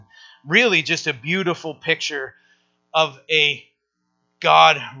really just a beautiful picture of a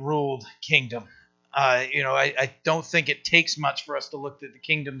God-ruled kingdom. I don't think it takes much for us to look at the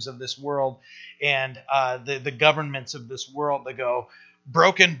kingdoms of this world and the governments of this world that go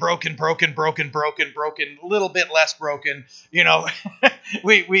broken, broken, broken, broken, broken, broken, a little bit less broken.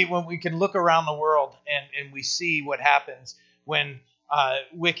 We when we can look around the world and we see what happens when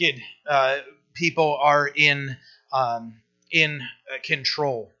wicked people are in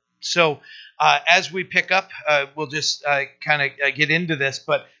control. So as we pick up, we'll just kind of get into this,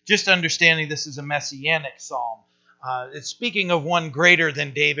 but just understanding this is a messianic psalm. It's speaking of one greater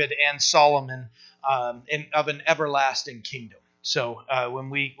than David and Solomon, of an everlasting kingdom. So when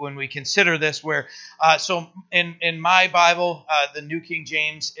we consider this, so in my Bible, the New King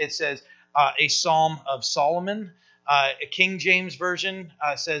James, it says a Psalm of Solomon. A King James version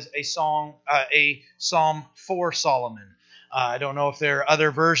says a Psalm for Solomon. I don't know if there are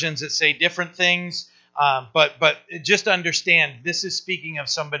other versions that say different things, but just understand this is speaking of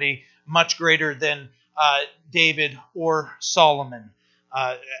somebody much greater than David or Solomon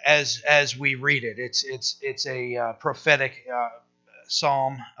as we read it. It's a prophetic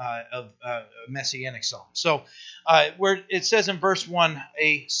psalm of messianic psalm. So where it says in verse 1,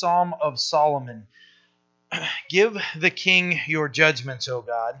 a Psalm of Solomon. Give the king your judgments, O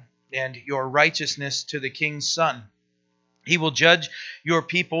God, and your righteousness to the king's son. He will judge your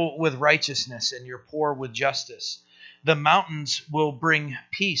people with righteousness and your poor with justice. The mountains will bring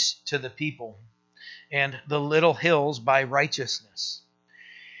peace to the people, and the little hills by righteousness.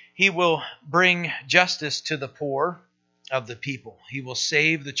 He will bring justice to the poor of the people. He will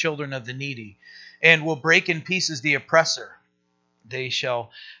save the children of the needy, and will break in pieces the oppressor. They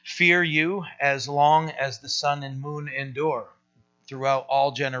shall fear you as long as the sun and moon endure, throughout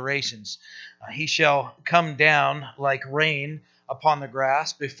all generations. He shall come down like rain upon the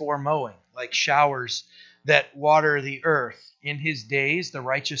grass before mowing, like showers that water the earth. In his days the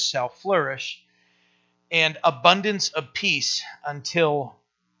righteous shall flourish, and abundance of peace until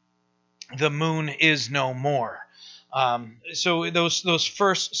the moon is no more. So those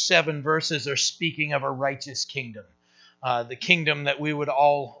first 7 verses are speaking of a righteous kingdom. The kingdom that we would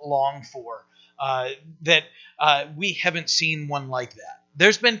all long for, that we haven't seen one like that.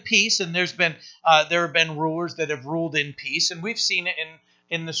 There's been peace, and there have been rulers that have ruled in peace, and we've seen it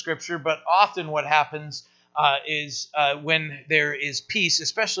in the scripture. But often, what happens is when there is peace,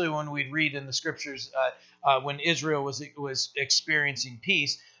 especially when we read in the scriptures when Israel was experiencing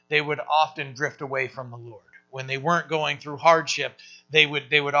peace, they would often drift away from the Lord. When they weren't going through hardship, they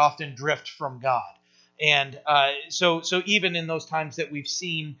would often drift from God. And so even in those times that we've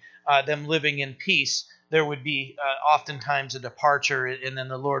seen them living in peace, there would be oftentimes a departure, and then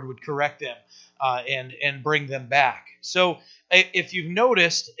the Lord would correct them and bring them back. So if you've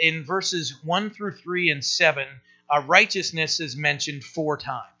noticed, in verses 1 through 3 and 7, righteousness is mentioned 4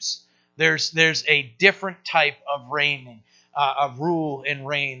 times. There's a different type of reigning, of rule and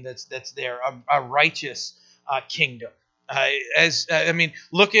reign that's there, a righteous kingdom.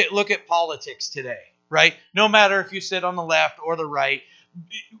 Look at politics today. Right? No matter if you sit on the left or the right,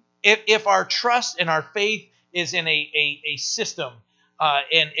 if our trust and our faith is in a system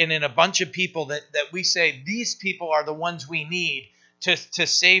and in a bunch of people that we say these people are the ones we need to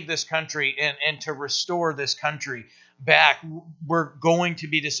save this country and to restore this country back, we're going to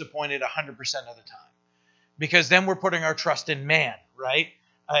be disappointed 100% of the time, because then we're putting our trust in man, right?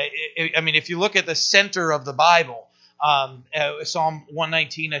 If you look at the center of the Bible, Psalm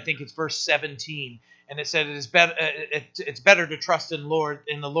 119, I think it's verse 17. And it said it's better to trust in the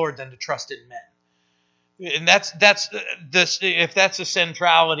Lord than to trust in men. And that's if that's the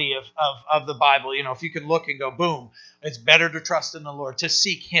centrality of the Bible. If you can look and go, boom, it's better to trust in the Lord, to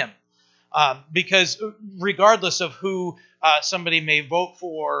seek Him, because regardless of who somebody may vote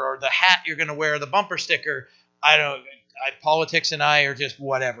for, or the hat you're going to wear, or the bumper sticker, politics and I are just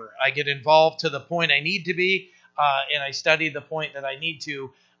whatever. I get involved to the point I need to be, and I study the point that I need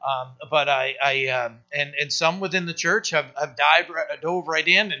to. But and some within the church have dove right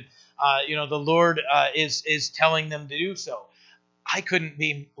in, and the Lord is telling them to do so. I couldn't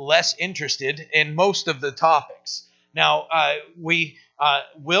be less interested in most of the topics. Now we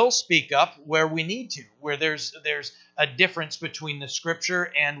will speak up where we need to, where there's a difference between the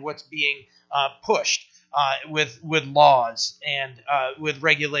Scripture and what's being pushed with laws and with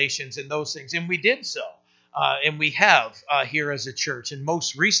regulations and those things, and we did so. And we have here as a church, and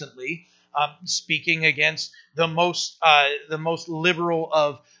most recently speaking against the most liberal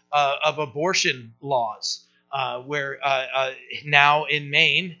of abortion laws, where now in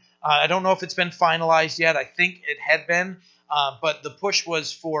Maine, I don't know if it's been finalized yet. I think it had been, but the push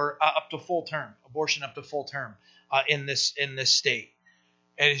was for up to full term, abortion up to full term in this state.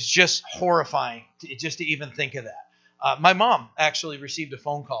 And it's just horrifying just to even think of that. My mom actually received a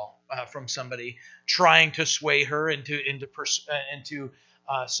phone call from somebody trying to sway her into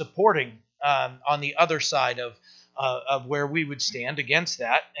supporting on the other side of where we would stand against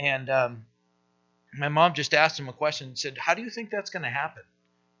that. And my mom just asked him a question and said, "How do you think that's going to happen?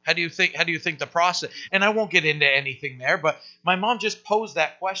 How do you think the process?" And I won't get into anything there, but my mom just posed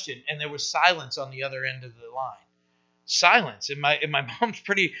that question, and there was silence on the other end of the line. Silence. And my mom's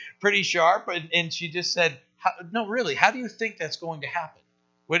pretty sharp, and she just said, "No, really, how do you think that's going to happen?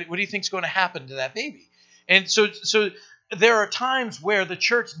 What do you think is going to happen to that baby?" And so there are times where the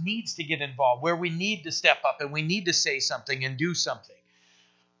church needs to get involved, where we need to step up and we need to say something and do something.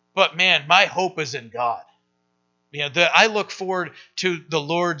 But man, my hope is in God. I look forward to the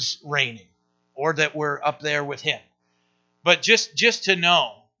Lord's reigning, or that we're up there with Him. But just to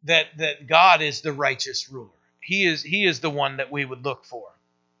know that God is the righteous ruler. He is the one that we would look for.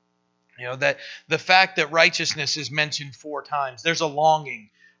 That the fact that righteousness is mentioned 4 times, there's a longing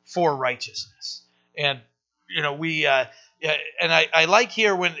for righteousness. And I like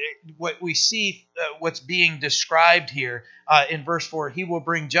here when what we see what's being described here in verse 4. He will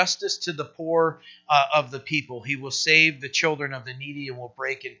bring justice to the poor of the people. He will save the children of the needy and will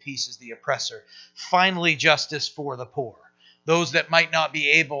break in pieces the oppressor. Finally, justice for the poor. Those that might not be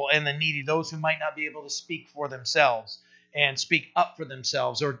able, and the needy, those who might not be able to speak for themselves and speak up for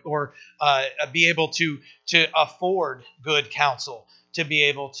themselves, or be able to afford good counsel, to be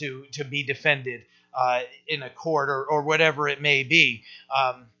able to be defended in a court or whatever it may be.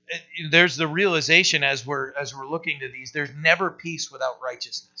 There's the realization as we're looking to these, there's never peace without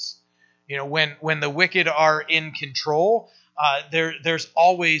righteousness. When the wicked are in control, there's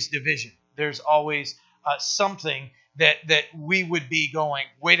always division. There's always something that we would be going,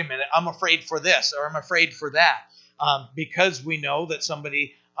 wait a minute, I'm afraid for this or I'm afraid for that, because we know that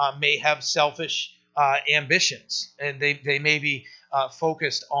somebody may have selfish ambitions, and they may be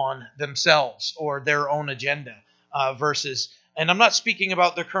focused on themselves or their own agenda versus, and I'm not speaking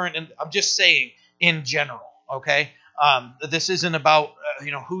about the current, I'm just saying in general, okay? This isn't about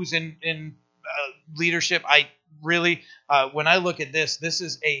who's in leadership. I really, when I look at this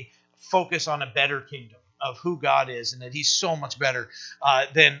is a focus on a better kingdom of who God is, and that He's so much better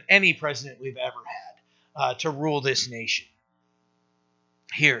than any president we've ever had to rule this nation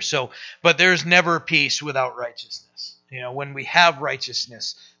here. So, but there's never peace without righteousness. When we have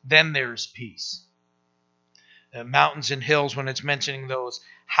righteousness, then there's peace. Mountains and hills, when it's mentioning those,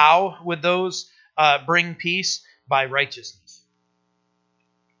 how would those bring peace? By righteousness.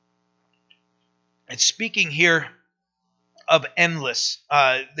 It's speaking here of endless.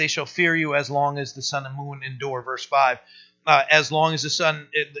 They shall fear you as long as the sun and moon endure. Verse 5. As long as the sun,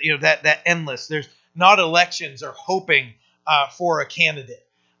 that endless. There's not elections or hoping for a candidate.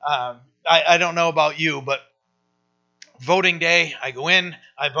 I don't know about you, but voting day, I go in,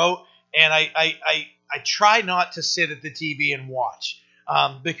 I vote, and I try not to sit at the TV and watch,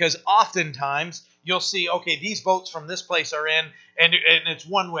 because oftentimes you'll see, okay, these votes from this place are in, and it's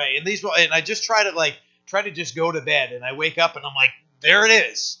one way, and I just try to just go to bed, and I wake up and I'm like, there it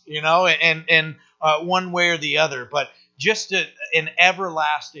is, and one way or the other. But just an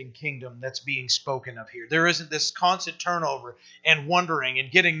everlasting kingdom that's being spoken of here. There isn't this constant turnover and wondering and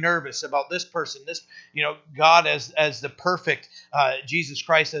getting nervous about this person, God as the perfect, Jesus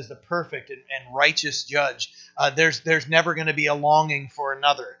Christ as the perfect and righteous judge. There's never going to be a longing for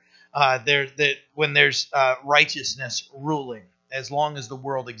another. When there's righteousness ruling, as long as the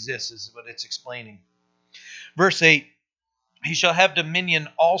world exists, is what it's explaining. Verse 8, he shall have dominion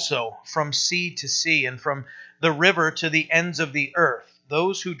also from sea to sea, and from the river to the ends of the earth.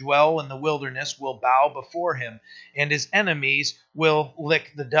 Those who dwell in the wilderness will bow before him, and his enemies will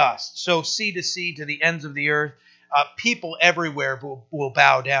lick the dust. So sea to the ends of the earth, people everywhere will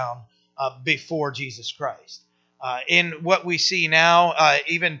bow down before Jesus Christ. In what we see now,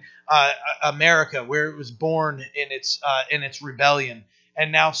 even America, where it was born in its rebellion,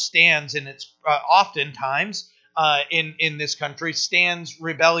 and now stands in its oftentimes in this country stands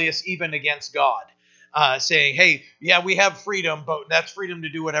rebellious even against God, saying, "Hey, yeah, we have freedom, but that's freedom to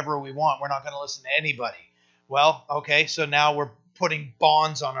do whatever we want. We're not going to listen to anybody." Well, okay, so now we're putting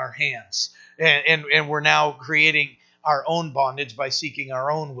bonds on our hands, and we're now creating our own bondage by seeking our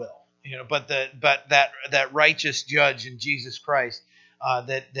own will. But that righteous judge in Jesus Christ,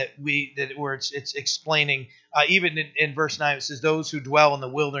 where it's explaining, even in verse 9, it says, those who dwell in the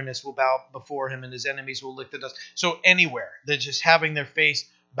wilderness will bow before him, and his enemies will lick the dust. So anywhere, they're just having their face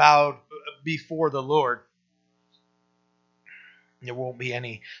bowed before the Lord. There won't be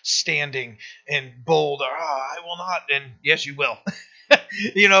any standing and bold, or I will not. And yes, you will.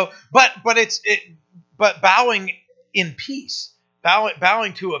 But bowing in peace,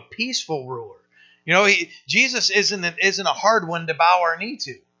 bowing to a peaceful ruler. Jesus isn't a hard one to bow our knee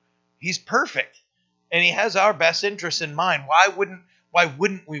to. He's perfect, and he has our best interests in mind. Why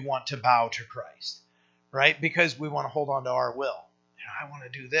wouldn't we want to bow to Christ, right? Because we want to hold on to our will. I want to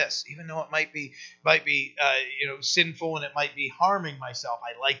do this, even though it might be sinful and it might be harming myself.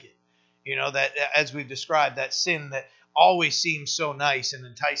 I like it. That, as we've described, that sin that always seems so nice and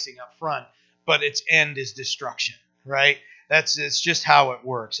enticing up front, but its end is destruction, right? It's just how it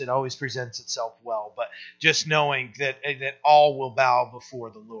works. It always presents itself well, but just knowing that all will bow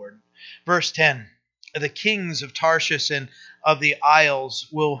before the Lord. Verse 10, the kings of Tarshish and of the isles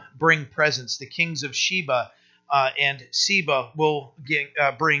will bring presents. The kings of Sheba and Seba will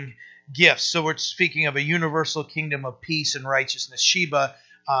bring gifts. So we're speaking of a universal kingdom of peace and righteousness. Sheba,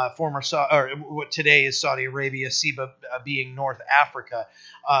 what today is Saudi Arabia, Seba being North Africa.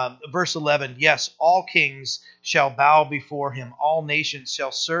 Verse 11, yes, all kings shall bow before him, all nations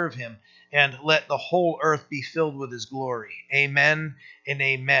shall serve him, and let the whole earth be filled with his glory. Amen and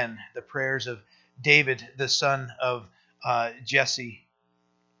amen. The prayers of David, the son of Jesse,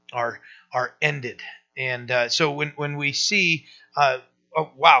 are ended. And so when we see,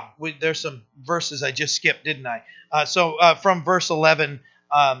 there's some verses I just skipped, didn't I? So from verse 11,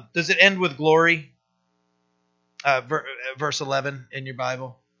 does it end with glory? Verse 11 in your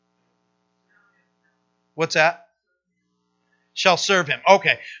Bible. What's that? Shall serve him.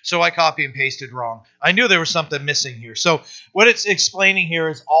 Okay, so I copy and pasted wrong. I knew there was something missing here. So what it's explaining here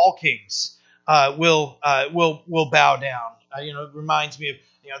is all kings will bow down. It reminds me of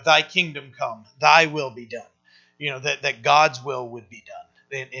thy kingdom come, thy will be done. That God's will would be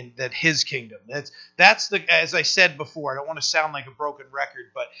done, and that his kingdom. That's as I said before, I don't want to sound like a broken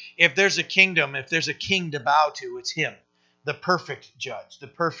record, but if there's a kingdom, if there's a king to bow to, it's him, the perfect judge, the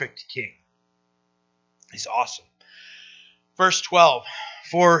perfect king. He's awesome. Verse 12,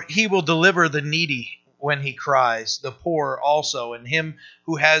 for he will deliver the needy when he cries, the poor also, and him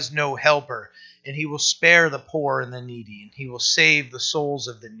who has no helper. And he will spare the poor and the needy, and he will save the souls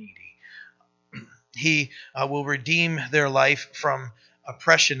of the needy. He will redeem their life from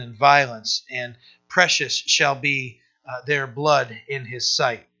oppression and violence, and precious shall be their blood in his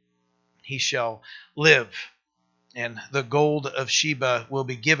sight. He shall live, and the gold of Sheba will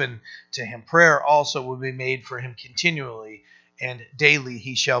be given to him. Prayer also will be made for him continually, and daily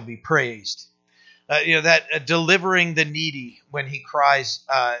he shall be praised. Delivering the needy when he cries,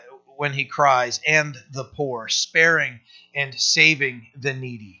 and the poor, sparing and saving the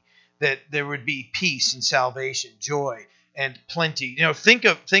needy, that there would be peace and salvation, joy and plenty. Think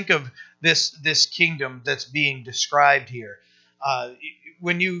of this kingdom that's being described here.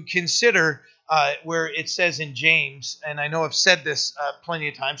 When you consider where it says in James, and I know I've said this plenty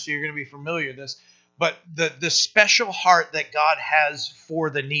of times, so you're going to be familiar with this, but the special heart that God has for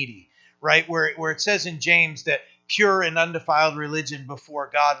the needy, right? Where it says in James that pure and undefiled religion before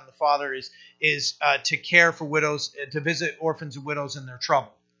God and the Father is to care for widows, to visit orphans and widows in their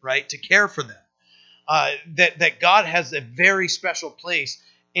trouble, right? To care for them. That God has a very special place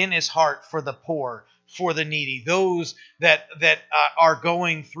in his heart for the poor, for the needy, those that are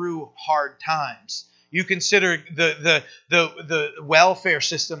going through hard times. You consider the welfare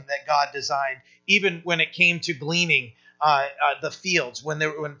system that God designed, even when it came to gleaning the fields. When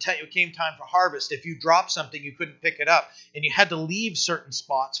it came time for harvest, if you dropped something, you couldn't pick it up, and you had to leave certain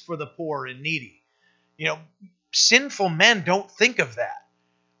spots for the poor and needy. Sinful men don't think of that.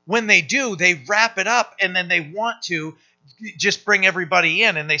 When they do, they wrap it up, and then they want to just bring everybody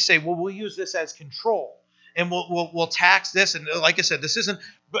in, and they say, well, we'll use this as control, and we'll tax this. And like I said, this isn't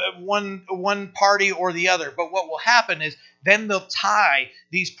one party or the other, but what will happen is then they'll tie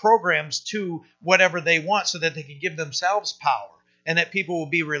these programs to whatever they want so that they can give themselves power, and that people will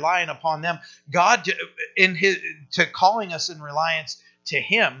be relying upon them. God, to calling us in reliance to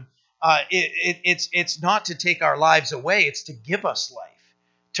him, it's not to take our lives away, it's to give us life,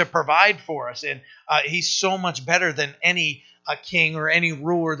 to provide for us. And he's so much better than any king or any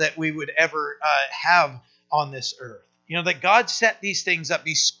ruler that we would ever have on this earth. That God set these things up,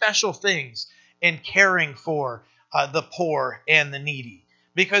 these special things, in caring for the poor and the needy.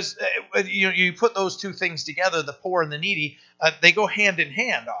 Because you put those two things together, the poor and the needy, they go hand in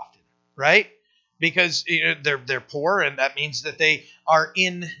hand often, right? Because they're poor, and that means that they are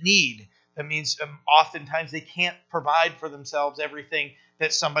in need. That means oftentimes they can't provide for themselves everything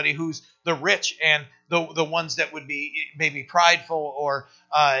that somebody who's the rich and the ones that would be maybe prideful or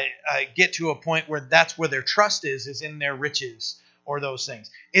get to a point where that's where their trust is in their riches or those things.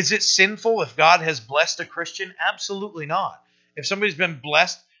 Is it sinful if God has blessed a Christian? Absolutely not. If somebody's been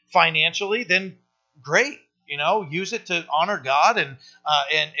blessed financially, then great. Use it to honor God and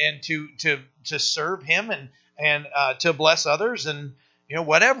to serve Him and to bless others and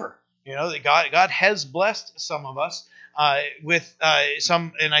whatever. That God has blessed some of us with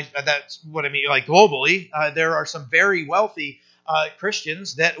some, and that's what I mean. Like globally, there are some very wealthy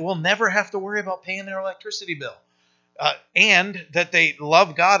Christians that will never have to worry about paying their electricity bill. And that they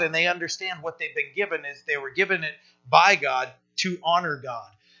love God and they understand what they've been given is they were given it by God to honor God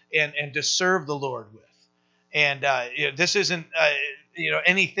and to serve the Lord with. And this isn't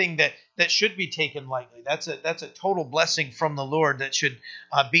anything that should be taken lightly. That's a total blessing from the Lord that should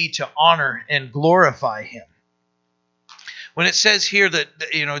be to honor and glorify Him. When it says here that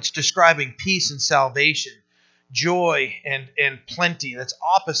it's describing peace and salvation, joy and plenty, that's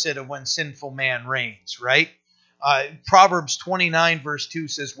opposite of when sinful man reigns, right? Proverbs 29 verse 2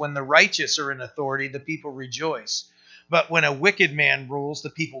 says, when the righteous are in authority, the people rejoice. But when a wicked man rules, the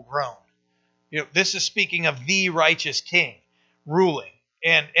people groan. This is speaking of the righteous king ruling.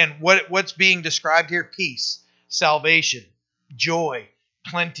 And what's being described here? Peace, salvation, joy,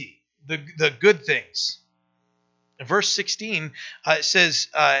 plenty, the good things. In verse 16, it says,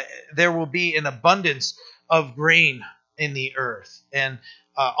 there will be an abundance of grain in the earth, and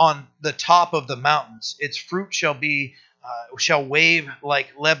on the top of the mountains. Its fruit shall wave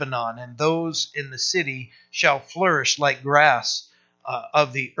like Lebanon, and those in the city shall flourish like grass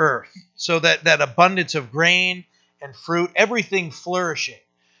of the earth. So that abundance of grain and fruit, everything flourishing.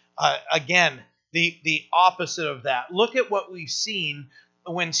 Again, the opposite of that. Look at what we've seen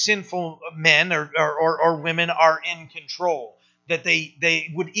when sinful men or women are in control, that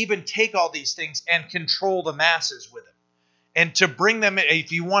they would even take all these things and control the masses with them. And to bring them,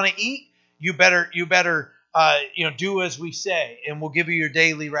 if you want to eat, you better do as we say, and we'll give you your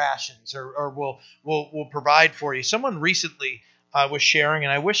daily rations, or we'll provide for you. Someone recently was sharing,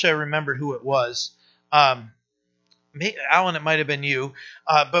 and I wish I remembered who it was. Alan, it might have been you,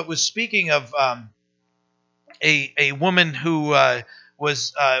 but was speaking of a woman who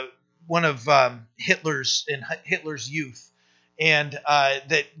was one of Hitler's youth, and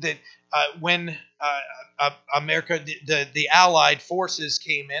when America, the Allied forces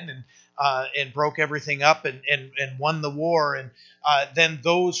came in and broke everything up and won the war, and then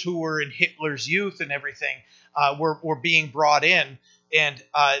those who were in Hitler's youth and everything were being brought in, and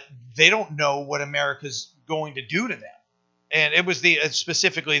they don't know what America's going to do to them. And it was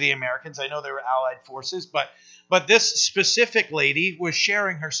specifically the Americans. I know they were Allied forces, but this specific lady was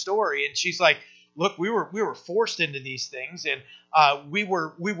sharing her story, and she's like, "Look, we were forced into these things, and we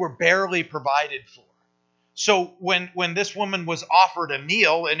were barely provided for." So when this woman was offered a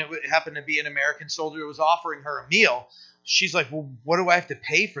meal, and it happened to be an American soldier who was offering her a meal, she's like, "Well, what do I have to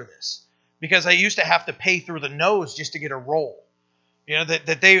pay for this? Because I used to have to pay through the nose just to get a roll.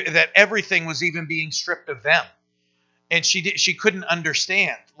 That everything was even being stripped of them." And she couldn't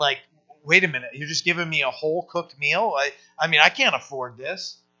understand. Like, wait a minute, you're just giving me a whole cooked meal? I mean, I can't afford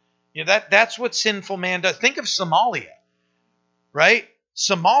this. That's what sinful man does. Think of Somalia, right?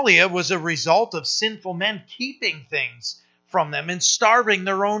 Somalia was a result of sinful men keeping things from them and starving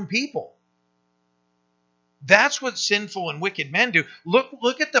their own people. That's what sinful and wicked men do.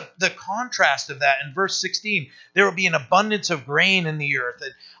 Look at the contrast of that in verse 16. There will be an abundance of grain in the earth.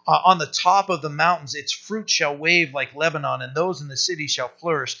 And, on the top of the mountains, its fruit shall wave like Lebanon, and those in the city shall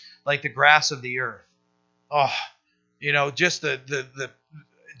flourish like the grass of the earth. Oh, just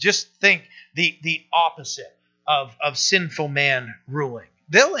just think the opposite of sinful man ruling.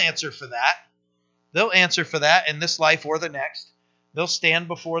 They'll answer for that. They'll answer for that in this life or the next. They'll stand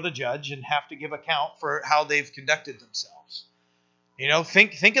before the judge and have to give account for how they've conducted themselves.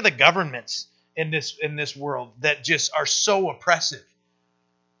 Think of the governments in this world that just are so oppressive.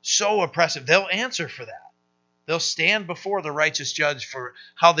 So oppressive. They'll answer for that. They'll stand before the righteous judge for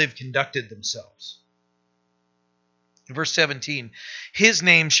how they've conducted themselves. Verse 17, his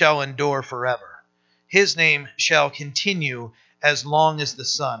name shall endure forever. His name shall continue as long as the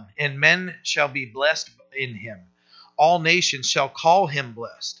sun, and men shall be blessed in him. All nations shall call him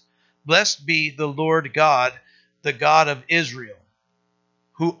blessed. Blessed be the Lord God, the God of Israel,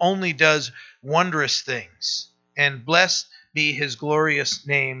 who only does wondrous things, and blessed be his glorious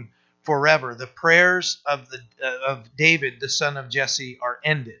name forever. The prayers of David, the son of Jesse, are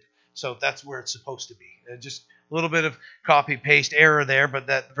ended. So that's where it's supposed to be. Just a little bit of copy paste error there, but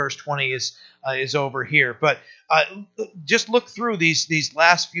that verse 20 is over here. But just look through these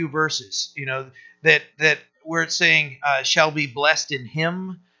last few verses. That where it's saying shall be blessed in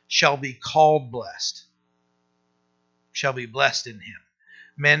him, shall be called blessed. shall be blessed in him.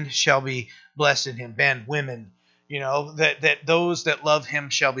 Men shall be blessed in him. Men, women, that those that love him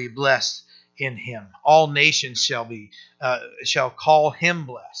shall be blessed in him. All nations shall call him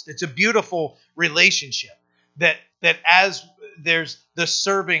blessed. It's a beautiful relationship that as there's the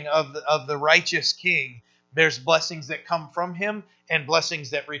serving of the righteous king, there's blessings that come from him and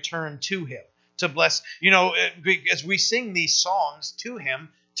blessings that return to him. To bless, as we sing these songs to him,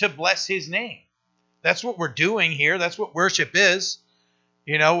 to bless his name. That's what we're doing here. That's what worship is.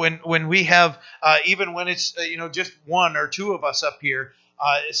 When we have, even when it's, just one or two of us up here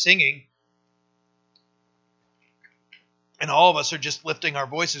singing, and all of us are just lifting our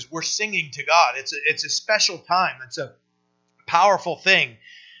voices, we're singing to God. It's a special time. It's a powerful thing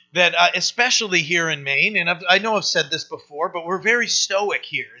that, especially here in Maine, and I know I've said this before, but we're very stoic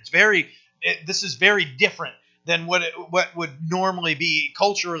here. This is very different than what would normally be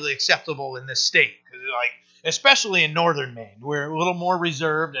culturally acceptable in this state. Like, especially in northern Maine, we're a little more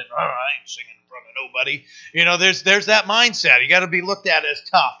reserved, and I ain't singing in front of nobody. There's that mindset. You got to be looked at as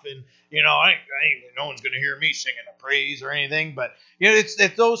tough, and no one's going to hear me singing a praise or anything. But it's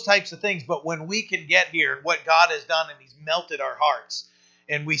those types of things. But when we can get here and what God has done, and He's melted our hearts,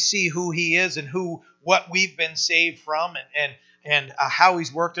 and we see who He is and what we've been saved from, and how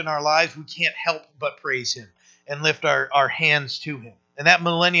He's worked in our lives, we can't help but praise Him and lift our hands to Him. And that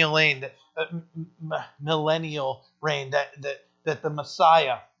millennial reign, that the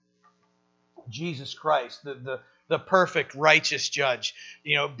Messiah, Jesus Christ, the perfect righteous judge,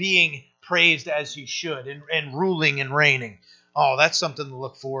 being praised as He should and ruling and reigning. Oh, that's something to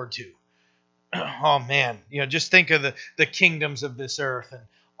look forward to. Oh man, just think of the kingdoms of this earth and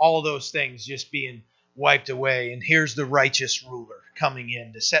all those things just being wiped away. And here's the righteous ruler coming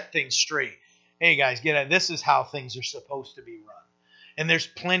in to set things straight. Hey guys, get it. This is how things are supposed to be run. And there's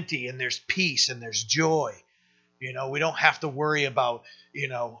plenty, and there's peace, and there's joy. We don't have to worry about, you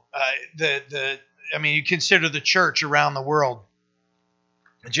consider the church around the world.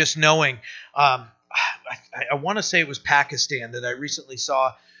 Just knowing, I want to say it was Pakistan that I recently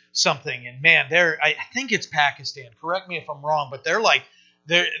saw something, and man, I think it's Pakistan. Correct me if I'm wrong, but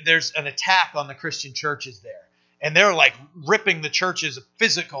there's an attack on the Christian churches there, and they're like ripping the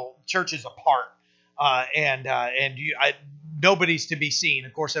physical churches apart, nobody's to be seen.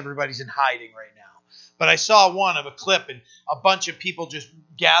 Of course, everybody's in hiding right now. But I saw one of a clip, and a bunch of people just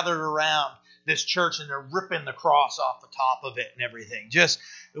gathered around this church, and they're ripping the cross off the top of it and everything. Just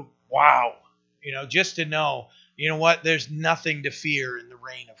wow, just to know, what? There's nothing to fear in the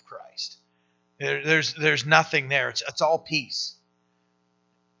reign of Christ. There's nothing there. It's all peace.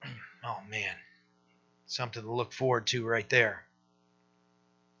 Oh man, something to look forward to right there.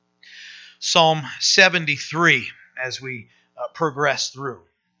 Psalm 73 as we progress through.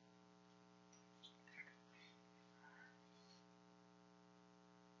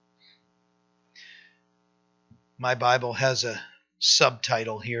 My Bible has a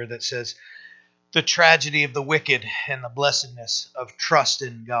subtitle here that says, "The Tragedy of the Wicked and the Blessedness of Trust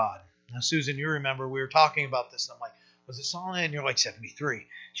in God." Now, Susan, you remember we were talking about this, and I'm like, was it Psalm? And you're like, 73.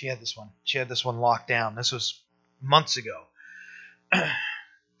 She had this one locked down. This was months ago.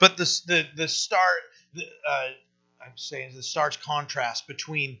 But the stark contrast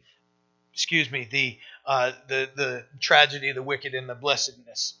between, the tragedy of the wicked and the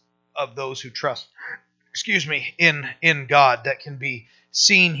blessedness of those who trust, in God, that can be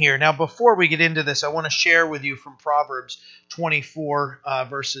seen here. Now, before we get into this, I want to share with you from Proverbs 24,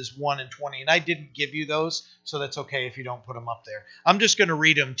 verses 1 and 20. And I didn't give you those, so that's okay if you don't put them up there. I'm just going to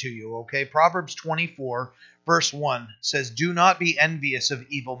read them to you, okay? Proverbs 24, verse 1 says, "Do not be envious of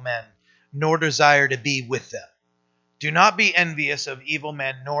evil men, nor desire to be with them." Do not be envious of evil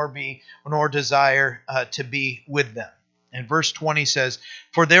men, nor desire to be with them. And verse 20 says,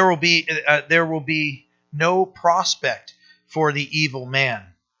 "For there will be no prospect for the evil man.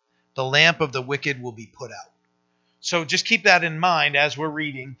 The lamp of the wicked will be put out." So just keep that in mind as we're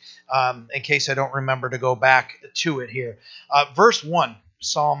reading, in case I don't remember to go back to it here. Verse 1,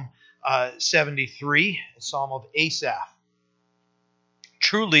 Psalm 73, Psalm of Asaph.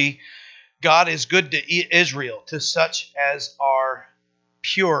 "Truly, God is good to Israel, to such as are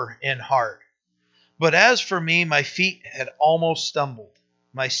pure in heart. But as for me, my feet had almost stumbled.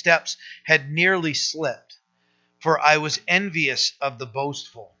 My steps had nearly slipped. For I was envious of the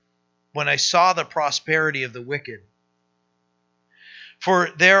boastful, when I saw the prosperity of the wicked.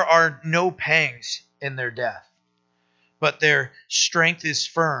 For there are no pangs in their death, but their strength is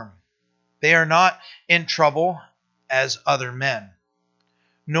firm. They are not in trouble as other men,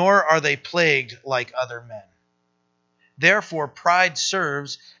 nor are they plagued like other men. Therefore pride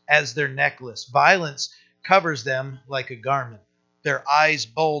serves as their necklace. Violence covers them like a garment. Their eyes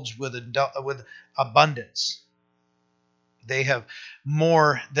bulge with abundance. They have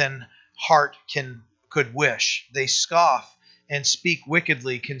more than heart could wish. They scoff and speak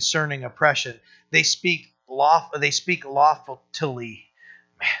wickedly concerning oppression. They speak loftily.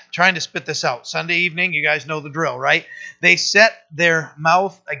 Trying to spit this out. Sunday evening, you guys know the drill, right? They set their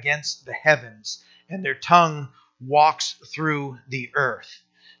mouth against the heavens, and their tongue walks through the earth.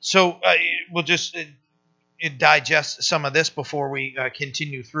 So we'll just digest some of this before we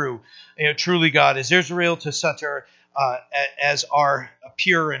continue through. Truly God is Israel to such as are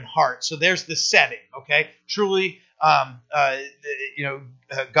pure in heart. So there's the setting, okay? Truly,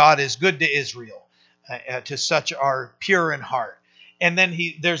 God is good to Israel, to such are pure in heart. And then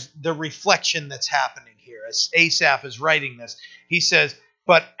there's the reflection that's happening here. As Asaph is writing this, he says,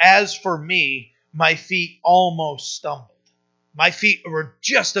 "But as for me, my feet almost stumbled." My feet were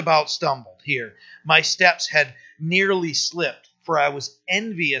just about stumbled here. My steps had nearly slipped, for I was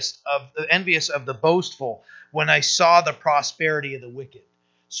envious of the boastful when I saw the prosperity of the wicked.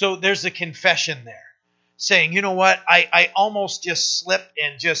 So there's a confession there, saying, you know what, I almost just slipped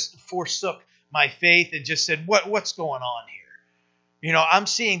and just forsook my faith and just said, what's going on here? I'm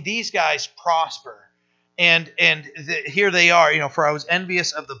seeing these guys prosper. And here they are, for I was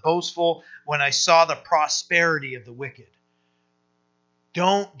envious of the boastful when I saw the prosperity of the wicked.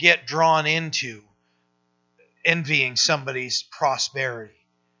 Don't get drawn into envying somebody's prosperity.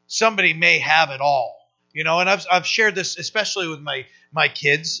 Somebody may have it all, and I've shared this especially with my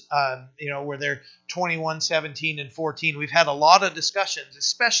kids, where they're 21, 17, and 14. We've had a lot of discussions,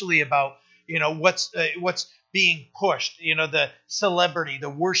 especially about, what's being pushed, the celebrity, the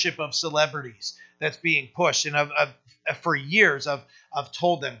worship of celebrities that's being pushed. And I've for years, I've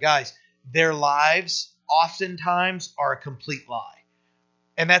told them, guys, their lives oftentimes are a complete lie.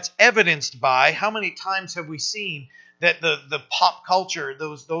 And that's evidenced by how many times have we seen that the pop culture,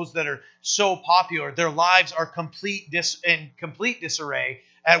 those that are so popular, their lives are in complete disarray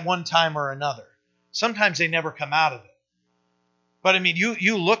at one time or another. Sometimes they never come out of it. But I mean,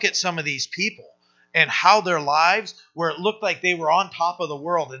 you look at some of these people and how their lives, where it looked like they were on top of the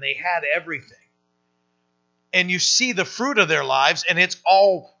world and they had everything. And you see the fruit of their lives and it's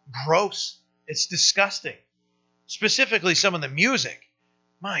all gross. It's disgusting. Specifically some of the music.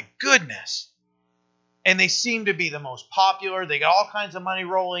 My goodness. And they seem to be the most popular. They got all kinds of money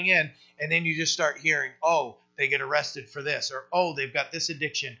rolling in. And then you just start hearing, oh, they get arrested for this. Or, oh, they've got this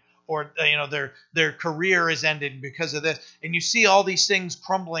addiction. Or, their career is ended because of this. And you see all these things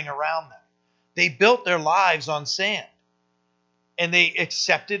crumbling around them. They built their lives on sand. And they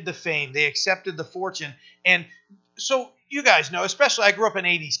accepted the fame. They accepted the fortune. And so you guys know, especially I grew up an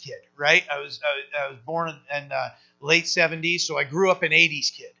 80s kid, right? I was born in late 70s, so I grew up an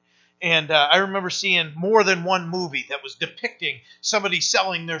 80s kid. And I remember seeing more than one movie that was depicting somebody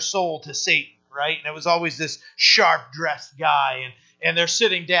selling their soul to Satan, right? And it was always this sharp-dressed guy, and they're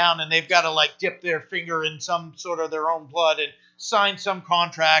sitting down, and they've got to dip their finger in some sort of their own blood and sign some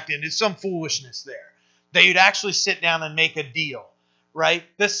contract, and it's some foolishness there. They'd actually sit down and make a deal, right?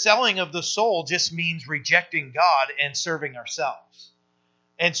 The selling of the soul just means rejecting God and serving ourselves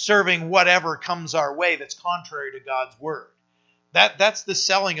and serving whatever comes our way that's contrary to God's word. That's the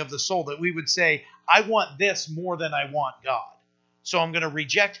selling of the soul, that we would say, I want this more than I want God. So I'm going to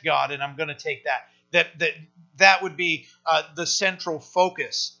reject God and I'm going to take that. That would be the central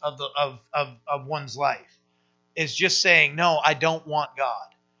focus of one's life, is just saying, no, I don't want God.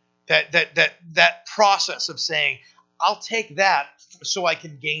 That process of saying, I'll take that so I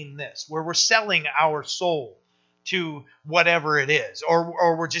can gain this, where we're selling our soul to whatever it is,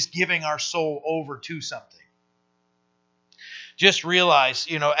 or we're just giving our soul over to something. Just realize,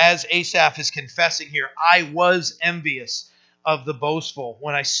 as Asaph is confessing here, I was envious of the boastful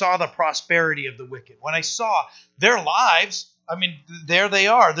when I saw the prosperity of the wicked. When I saw their lives, I mean, there they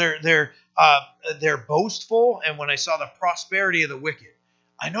are. They're boastful, and when I saw the prosperity of the wicked,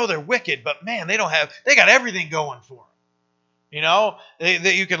 I know they're wicked, but man, they got everything going for them.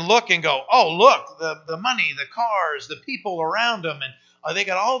 You can look and go, oh, look, the money, the cars, the people around them, and they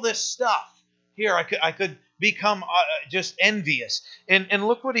got all this stuff. Here, I could become just envious. And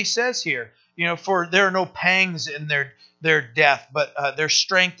look what he says here. For there are no pangs in their death, but their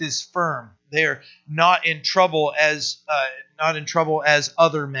strength is firm. They are not in trouble as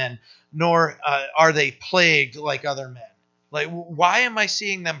other men, nor are they plagued like other men. Like, why am I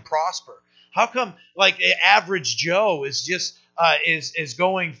seeing them prosper? How come, average Joe is just is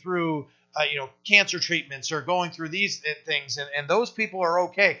going through cancer treatments or going through these things, and those people are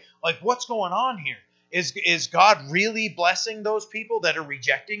okay? Like, what's going on here? Is God really blessing those people that are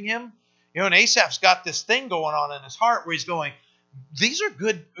rejecting him? And Asaph's got this thing going on in his heart where he's going, these are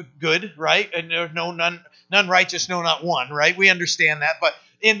good, right? And there's none righteous, no, not one, right? We understand that. But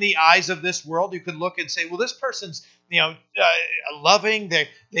in the eyes of this world, you could look and say, well, this person's, loving.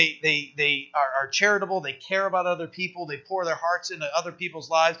 They are charitable. They care about other people. They pour their hearts into other people's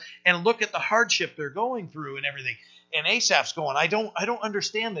lives. And look at the hardship they're going through and everything. And Asaph's going, I don't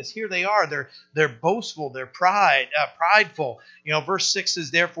understand this. Here they are. They're boastful. They're prideful. Verse 6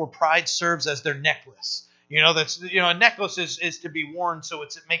 says, therefore pride serves as their necklace. A necklace is to be worn, so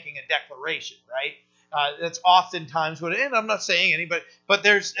it's making a declaration, right? That's oftentimes what. And I'm not saying anybody, but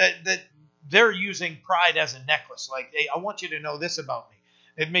there's that they're using pride as a necklace. Like, hey, I want you to know this about me.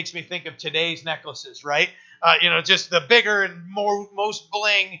 It makes me think of today's necklaces, right? Just the bigger and most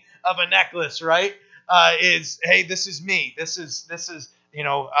bling of a necklace, right? Is, hey, this is me. This is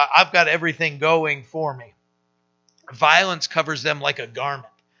I've got everything going for me. Violence covers them like a garment.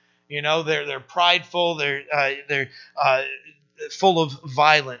 They're prideful. They're full of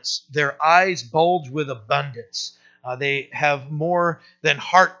violence. Their eyes bulge with abundance. They have more than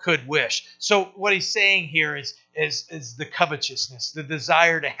heart could wish. So what he's saying here is the covetousness, the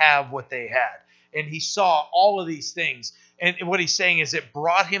desire to have what they had. And he saw all of these things. And what he's saying is it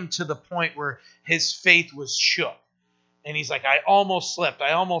brought him to the point where his faith was shook. And he's like, I almost slipped.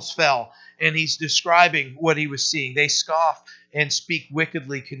 I almost fell. And he's describing what he was seeing. They scoff and speak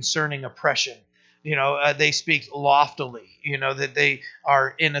wickedly concerning oppression. They speak loftily, that they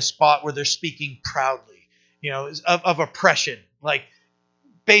are in a spot where they're speaking proudly, of oppression. Like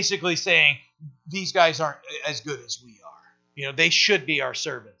basically saying, these guys aren't as good as we are. They should be our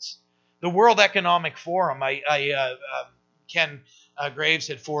servants. The World Economic Forum, Ken Graves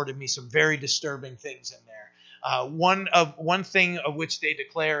had forwarded me some very disturbing things in there. One thing of which they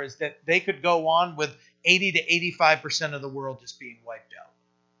declare is that they could go on with 80 to 85% of the world just being wiped out,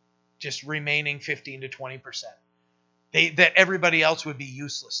 just remaining 15 to 20%. That everybody else would be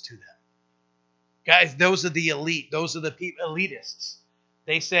useless to them. Guys, those are the elite. Those are the elitists.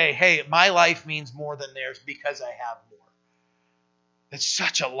 They say, hey, my life means more than theirs because I have more. It's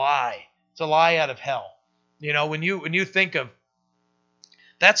such a lie. It's a lie out of hell. When you think of,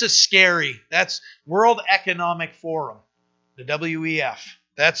 that's that's World Economic Forum, the WEF.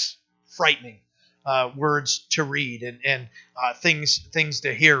 That's frightening words to read and things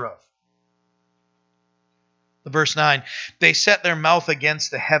to hear of. Verse 9, they set their mouth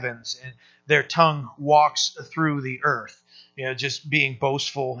against the heavens, and their tongue walks through the earth. Just being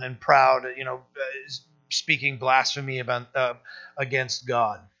boastful and proud, speaking blasphemy about against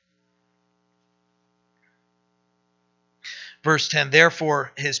God. Verse 10,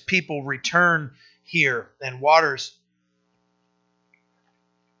 therefore his people return here, and waters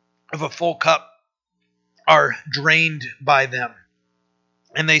of a full cup are drained by them.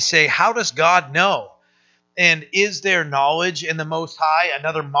 And they say, how does God know? And is there knowledge in the Most High?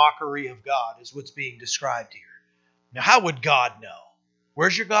 Another mockery of God is what's being described here. Now, how would God know?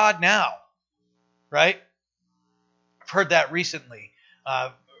 Where's your God now? Right? I've heard that recently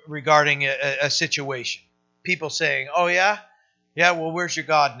regarding a situation. People saying, oh, yeah? Yeah, well, where's your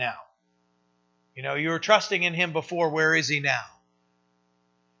God now? You were trusting in him before. Where is he now?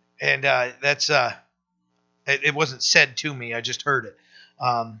 And that's it wasn't said to me. I just heard it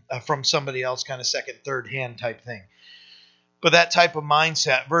from somebody else, kind of second, third hand type thing. But that type of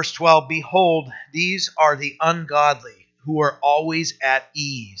mindset. Verse 12, behold, these are the ungodly who are always at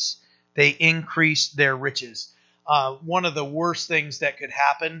ease. They increase their riches. One of the worst things that could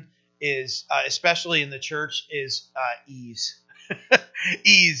happen is, especially in the church, is ease.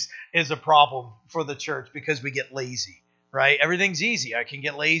 Ease is a problem for the church because we get lazy, right? Everything's easy. I can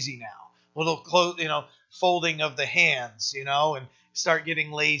get lazy now. Little folding of the hands, and start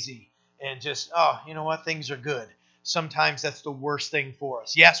getting lazy and just, you know what? Things are good. Sometimes that's the worst thing for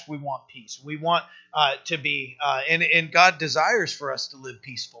us. Yes, we want peace. We want to be, and God desires for us to live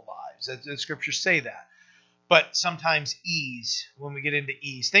peaceful lives. The scriptures say that. But sometimes ease, when we get into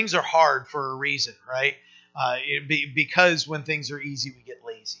ease, things are hard for a reason, right? Because when things are easy, we get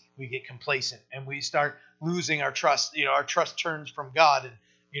lazy, we get complacent, and we start losing our trust. Our trust turns from God,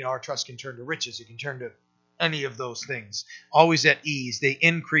 and our trust can turn to riches. It can turn to any of those things. Always at ease, they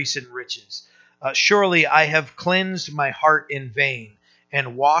increase in riches. Surely I have cleansed my heart in vain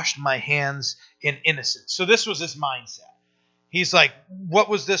and washed my hands in innocence. So this was his mindset. He's like, what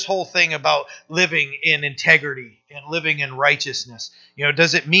was this whole thing about living in integrity and living in righteousness?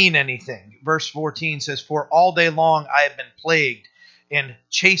 Does it mean anything? Verse 14 says, for all day long I have been plagued and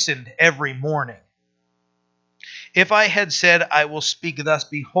chastened every morning. If I had said, I will speak thus,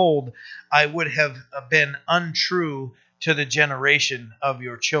 behold, I would have been untrue to the generation of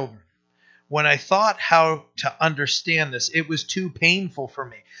your children. When I thought how to understand this, it was too painful for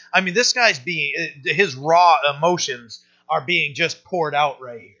me. I mean, this guy's his raw emotions are being just poured out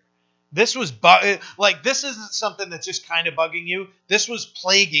right here. This was like, this isn't something that's just kind of bugging you. This was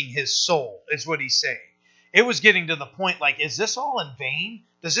plaguing his soul, is what he's saying. It was getting to the point, like, is this all in vain?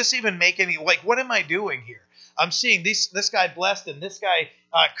 Does this even make any, like, what am I doing here? I'm seeing this guy blessed and this guy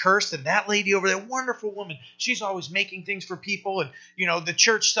cursed, and that lady over there, wonderful woman. She's always making things for people, and, the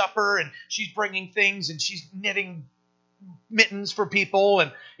church supper, and she's bringing things, and she's knitting mittens for people,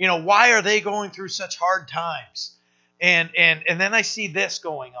 and, why are they going through such hard times? And then I see this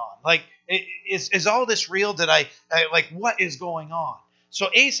going on. Like, is all this real? Like, what is going on? So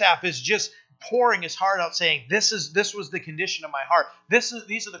Asaph is just pouring his heart out, saying, this was the condition of my heart.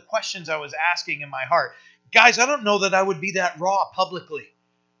 These are the questions I was asking in my heart. Guys, I don't know that I would be that raw publicly.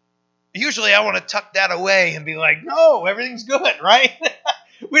 Usually I want to tuck that away and be like, no, everything's good, right?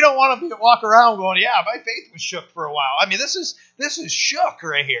 We don't want to walk around going, yeah, my faith was shook for a while. I mean, this is shook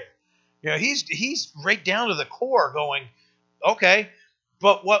right here. He's right down to the core going, okay.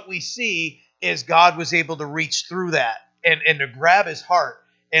 But what we see is God was able to reach through that and to grab his heart.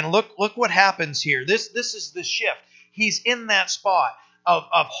 And look what happens here. This is the shift. He's in that spot of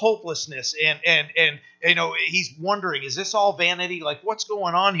hopelessness, and he's wondering, is this all vanity? Like, what's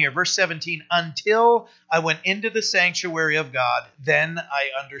going on here? Verse 17, until I went into the sanctuary of God, then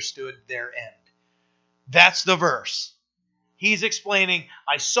I understood their end. That's the verse. He's explaining,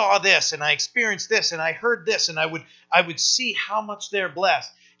 I saw this, and I experienced this, and I heard this, and I would see how much they're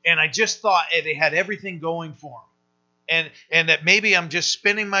blessed. And I just thought they had everything going for them. And that maybe I'm just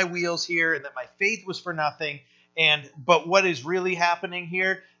spinning my wheels here, and that my faith was for nothing. But what is really happening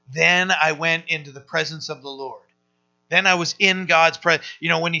here? Then I went into the presence of the Lord. Then I was in God's presence.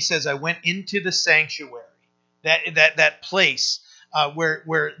 When he says, I went into the sanctuary, that place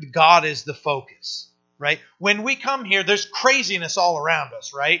where God is the focus. Right? When we come here, there's craziness all around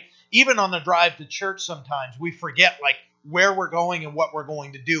us, right? Even on the drive to church sometimes, we forget, like, where we're going and what we're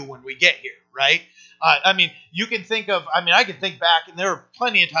going to do when we get here, right? You can think of, I can think back, and there are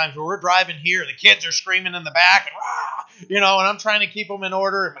plenty of times where we're driving here, and the kids are screaming in the back, and, and I'm trying to keep them in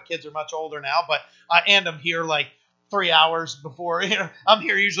order, and my kids are much older now, but and I'm here like 3 hours before, I'm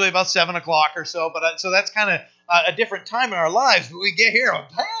here usually about 7 o'clock or so, so that's kind of a different time in our lives. But we get here,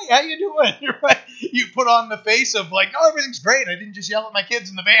 hey, how you doing? Right? You put on the face of like, no, everything's great. I didn't just yell at my kids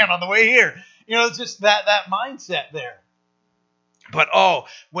in the van on the way here. It's just that mindset there. But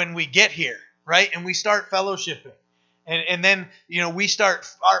when we get here, right, and we start fellowshipping, and then we start,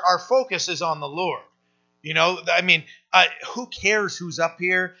 our focus is on the Lord. Who cares who's up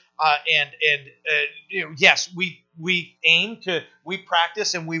here? Yes, we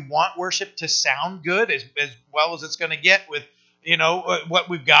practice and we want worship to sound good as well as it's going to get with what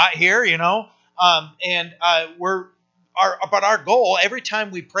we've got here. But our goal every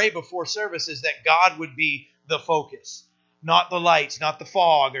time we pray before service is that God would be the focus, not the lights, not the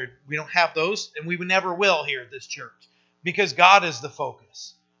fog, or we don't have those, and we never will here at this church, because God is the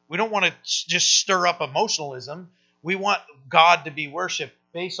focus. We don't want to just stir up emotionalism. We want God to be worshiped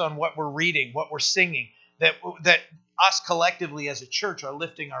based on what we're reading, what we're singing, that us collectively as a church are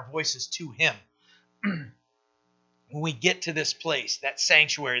lifting our voices to Him. When we get to this place, that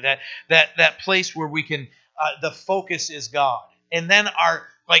sanctuary, that place where we can, the focus is God, and then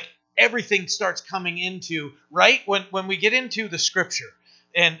everything starts coming into, right, when we get into the Scripture.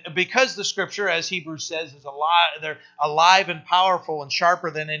 And because the Scripture, as Hebrews says, is they're alive and powerful and sharper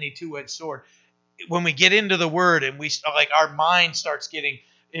than any two-edged sword. When we get into the Word and our mind starts getting,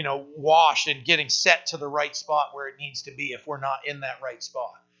 washed and getting set to the right spot where it needs to be if we're not in that right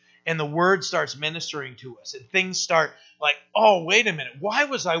spot. And the Word starts ministering to us, and things start like, oh, wait a minute. Why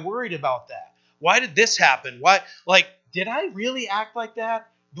was I worried about that? Why did this happen? Why, did I really act like that?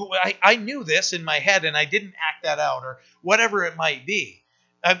 I knew this in my head and I didn't act that out, or whatever it might be.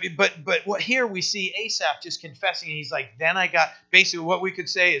 But what here we see Asaph just confessing. He's like, basically what we could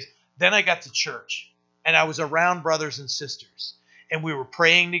say is, then I got to church and I was around brothers and sisters and we were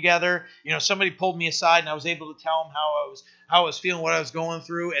praying together. Somebody pulled me aside and I was able to tell them how I was feeling, what I was going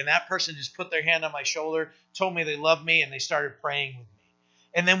through. And that person just put their hand on my shoulder, told me they loved me, and they started praying with me.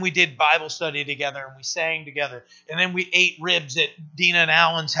 And then we did Bible study together, and we sang together. And then we ate ribs at Dina and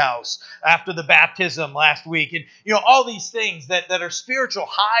Alan's house after the baptism last week. And, all these things that are spiritual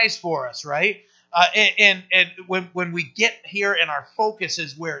highs for us, right? And when we get here and our focus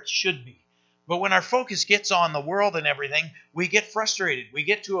is where it should be. But when our focus gets on the world and everything, we get frustrated. We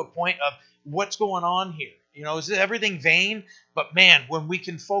get to a point of, what's going on here? Is everything vain? But man, when we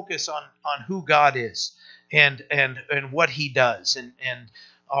can focus on who God is and what He does, and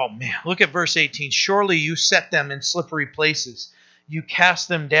Oh man, look at verse 18. Surely you set them in slippery places. You cast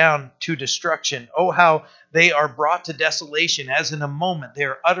them down to destruction. Oh, how they are brought to desolation, as in a moment they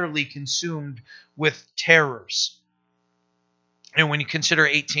are utterly consumed with terrors. And when you consider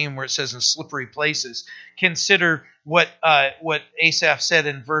 18, where it says in slippery places, consider what Asaph said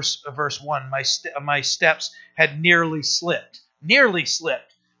in verse 1. My steps had nearly slipped. Nearly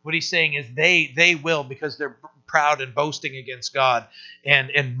slipped. What he's saying is they will, because they're proud and boasting against God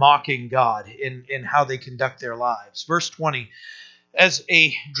and mocking God in how they conduct their lives. Verse 20, as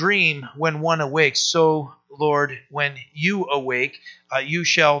a dream when one awakes, so, Lord, when you awake, you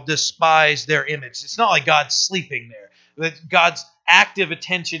shall despise their image. It's not like God's sleeping there. That God's active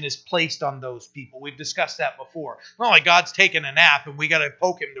attention is placed on those people. We've discussed that before. It's not like God's taking a nap and we got to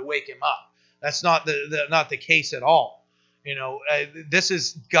poke him to wake him up. That's not the case at all. This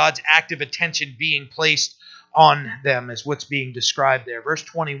is God's active attention being placed on them, is what's being described there. Verse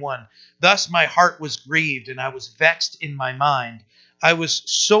 21, thus my heart was grieved and I was vexed in my mind. I was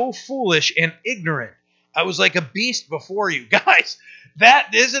so foolish and ignorant. I was like a beast before you. Guys,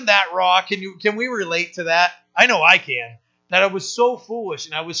 isn't that raw? Can we relate to that? I know I can. That I was so foolish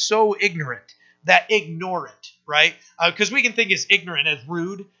and I was so ignorant. That ignorant, right? Because we can think as ignorant as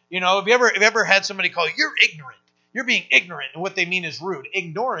rude. Have you ever had somebody call you, you're ignorant? You're being ignorant, and what they mean is rude.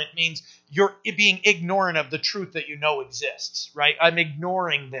 Ignorant means you're being ignorant of the truth that you know exists, right? I'm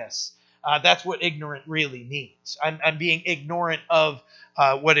ignoring this. That's what ignorant really means. I'm being ignorant of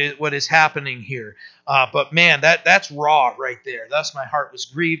what is happening here. But man, that's raw right there. Thus my heart was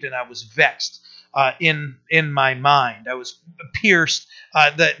grieved and I was vexed in my mind. I was pierced.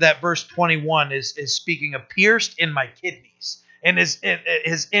 That verse 21 is speaking of pierced in my kidneys and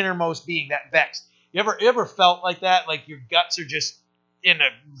his innermost being, that vexed. You ever felt like that? Like your guts are just in a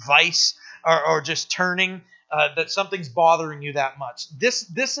vice or just turning, that something's bothering you that much.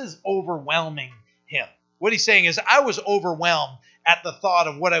 This is overwhelming him. What he's saying is, I was overwhelmed at the thought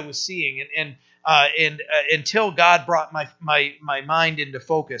of what I was seeing, and until God brought my mind into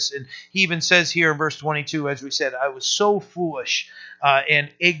focus. And he even says here in verse 22, as we said, I was so foolish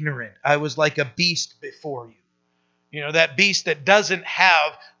and ignorant. I was like a beast before you. That beast that doesn't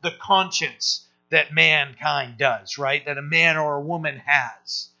have the conscience that mankind does, right? That a man or a woman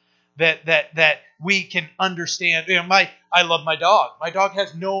has. That we can understand. I love my dog. My dog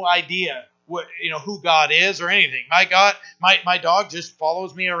has no idea who God is or anything. My dog just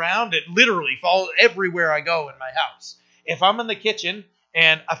follows me around. It literally follows everywhere I go in my house. If I'm in the kitchen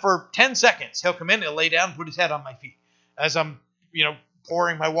and for 10 seconds, he'll come in, he'll lay down, and put his head on my feet as I'm,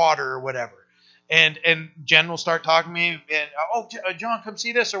 pouring my water or whatever. And Jen will start talking to me, and John, come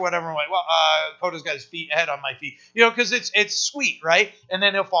see this or whatever. I'm like, well, Coda's got his head on my feet, because it's sweet, right? And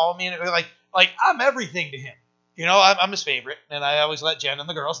then he'll follow me, and like I'm everything to him. I'm his favorite, and I always let Jen and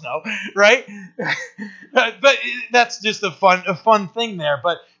the girls know, right? But that's just a fun thing there.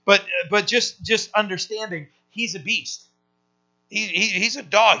 But just understanding, he's a beast. He's a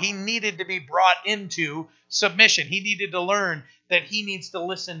dog. He needed to be brought into submission. He needed to learn that he needs to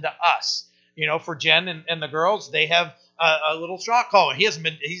listen to us. For Jen and the girls, they have a little shock collar. He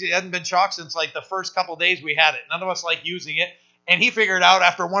hasn't been shocked since like the first couple of days we had it. None of us like using it, and he figured out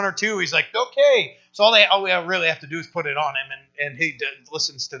after one or two, he's like, okay. So all we really have to do is put it on him, and he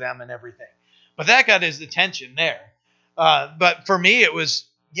listens to them and everything. But that got his attention there. But for me, it was,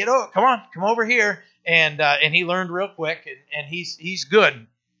 come over here, and he learned real quick, and he's good.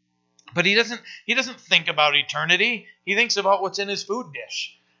 But he doesn't think about eternity. He thinks about what's in his food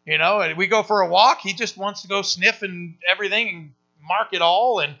dish. And we go for a walk. He just wants to go sniff and everything and mark it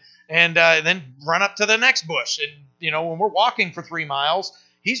all and then run up to the next bush. And, when we're walking for 3 miles,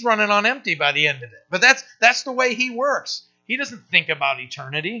 he's running on empty by the end of it. But that's the way he works. He doesn't think about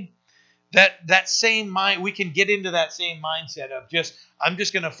eternity. That same mind, we can get into that same mindset of I'm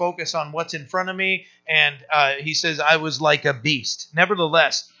just going to focus on what's in front of me. And he says, I was like a beast.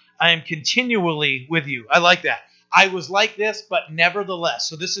 Nevertheless, I am continually with you. I like that. I was like this, but nevertheless.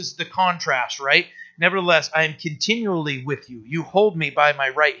 So this is the contrast, right? Nevertheless, I am continually with you. You hold me by my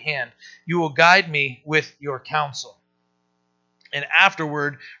right hand. You will guide me with your counsel. And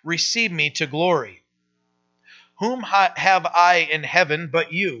afterward, receive me to glory. Whom have I in heaven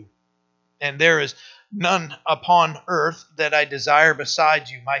but you? And there is none upon earth that I desire beside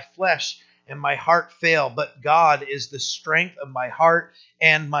you. My flesh and my heart fail, but God is the strength of my heart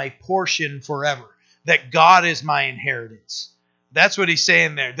and my portion forever. That God is my inheritance. That's what he's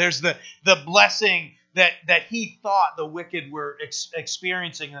saying there. There's the blessing that he thought the wicked were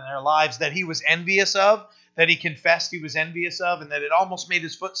experiencing in their lives, that he was envious of, that he confessed he was envious of, and that it almost made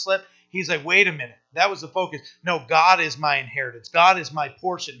his foot slip. He's like, wait a minute. That was the focus. No, God is my inheritance. God is my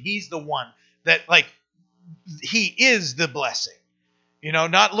portion. He's the one that, like, he is the blessing.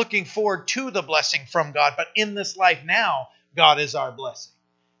 Not looking forward to the blessing from God, but in this life now, God is our blessing.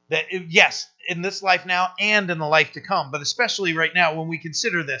 That, yes, in this life now and in the life to come, but especially right now when we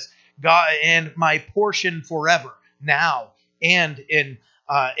consider this, God and my portion forever, now and in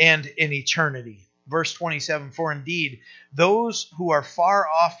eternity. Verse 27, for indeed, those who are far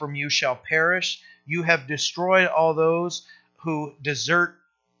off from you shall perish. You have destroyed all those who desert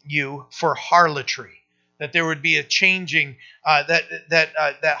you for harlotry. That there would be a changing,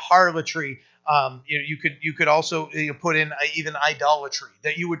 that harlotry. You could also put in even idolatry.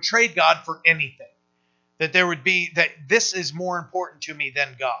 That you would trade God for anything. That there would be that this is more important to me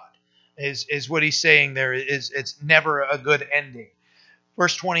than God. Is what he's saying there. It's never a good ending.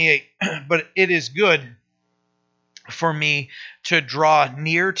 Verse 28, but it is good for me to draw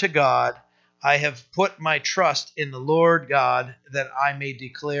near to God. I have put my trust in the Lord God that I may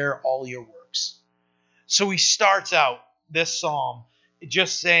declare all your works. So he starts out this psalm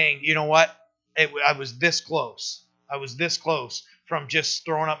just saying, you know what? I was this close. I was this close from just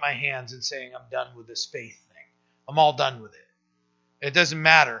throwing up my hands and saying, I'm done with this faith thing. I'm all done with it. It doesn't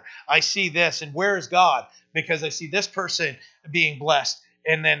matter. I see this, and where is God? Because I see this person being blessed,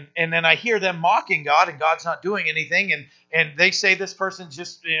 and then I hear them mocking God, and God's not doing anything, and they say this person's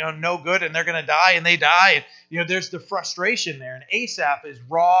just no good, and they're going to die, and they die. And, there's the frustration there. And Asaph is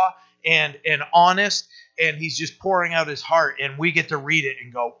raw and honest, and he's just pouring out his heart, and we get to read it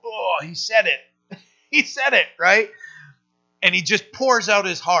and go, oh, he said it. He said it, right? And he just pours out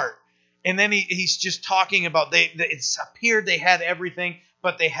his heart. And then he's just talking about it's appeared they had everything,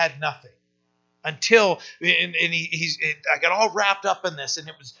 but they had nothing. Until I got all wrapped up in this, and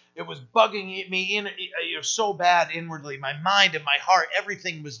it was bugging me in so bad inwardly. My mind and my heart,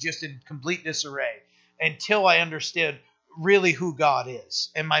 everything was just in complete disarray until I understood really who God is,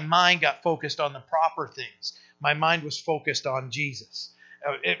 and my mind got focused on the proper things. My mind was focused on Jesus.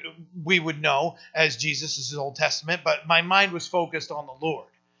 We would know as Jesus is Old Testament, but my mind was focused on the Lord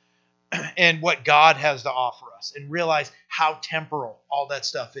and what God has to offer us, and realize how temporal all that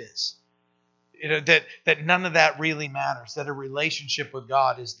stuff is. That none of that really matters, that a relationship with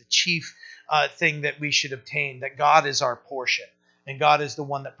God is the chief thing that we should obtain, that God is our portion, and God is the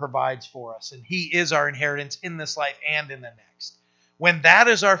one that provides for us, and he is our inheritance in this life and in the next. When that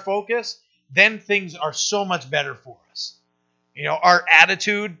is our focus, then things are so much better for us. Our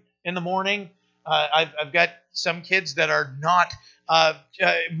attitude in the morning, I've got some kids that are not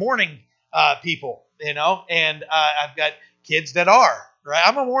morning people, and I've got kids that are. Right,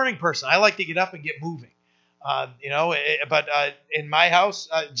 I'm a morning person. I like to get up and get moving. But in my house,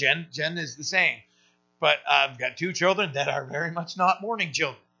 Jen is the same. But I've got two children that are very much not morning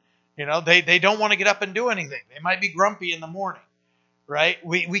children. They don't want to get up and do anything. They might be grumpy in the morning, right?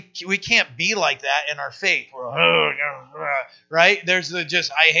 We can't be like that in our faith. Right? There's the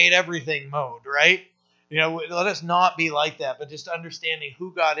just I hate everything mode, right? Let us not be like that, but just understanding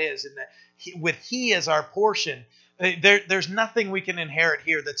who God is, and that He as our portion. There's nothing we can inherit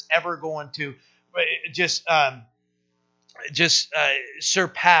here that's ever going to just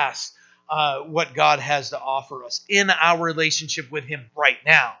surpass what God has to offer us in our relationship with Him right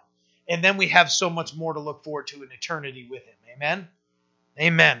now. And then we have so much more to look forward to in eternity with Him. Amen?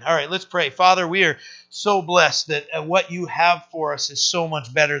 Amen. All right, let's pray. Father, we are so blessed that what you have for us is so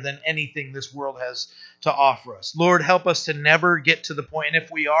much better than anything this world has to offer us. Lord, help us to never get to the point, and if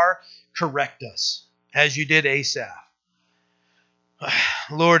we are, correct us, as you did Asaph.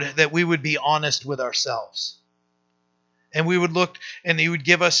 Lord, that we would be honest with ourselves. And we would look, and you would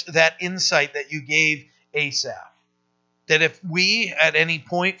give us that insight that you gave Asaph. That if we, at any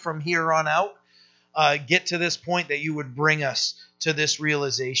point from here on out, get to this point, that you would bring us to this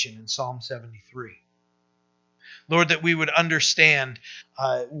realization in Psalm 73. Lord, that we would understand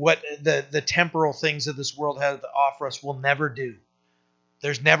what the temporal things of this world have to offer us will never do.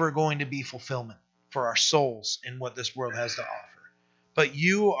 There's never going to be fulfillment for our souls in what this world has to offer. But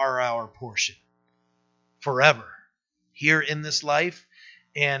you are our portion forever, here in this life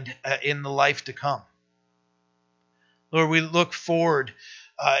and in the life to come. Lord, we look forward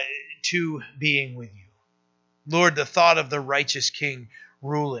to being with you. Lord, the thought of the righteous King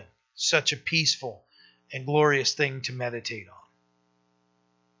ruling, such a peaceful and glorious thing to meditate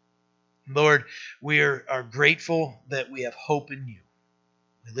on. Lord, we are grateful that we have hope in you.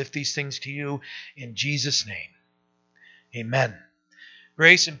 We lift these things to you in Jesus' name. Amen.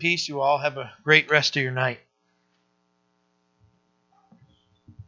 Grace and peace. You all have a great rest of your night.